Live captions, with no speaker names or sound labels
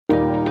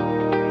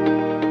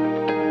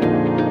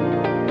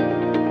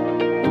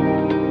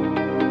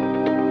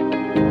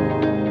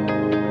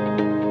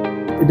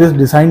it is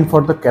designed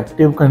for the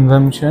captive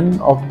consumption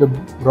of the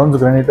bronze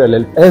granite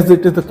alloy. As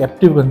it is the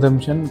captive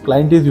consumption,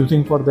 client is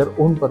using for their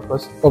own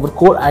purpose. Our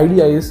core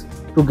idea is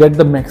to get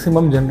the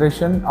maximum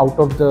generation out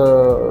of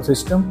the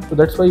system. So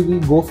that's why we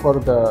go for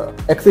the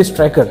axis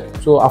tracker.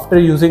 So after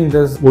using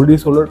this GoodWe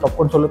solar,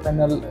 top-on solar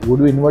panel,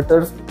 GoodWe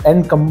inverters,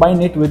 and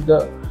combine it with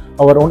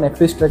our own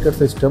axis tracker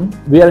system,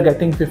 we are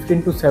getting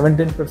 15 to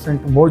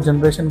 17% more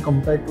generation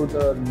compared to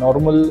the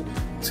normal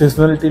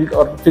seasonal tilt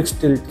or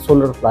fixed tilt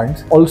solar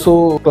plants.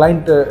 Also,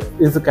 client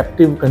is a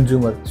captive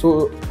consumer,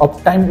 so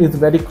uptime is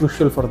very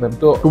crucial for them.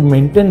 So to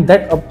maintain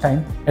that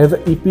uptime, as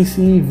an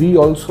EPC, we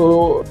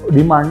also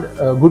demand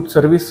good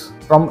service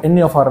from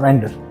any of our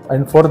vendors,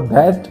 and for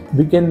that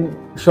we can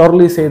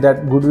surely say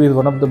that GoodWe is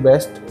one of the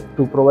best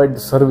to provide the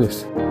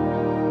service.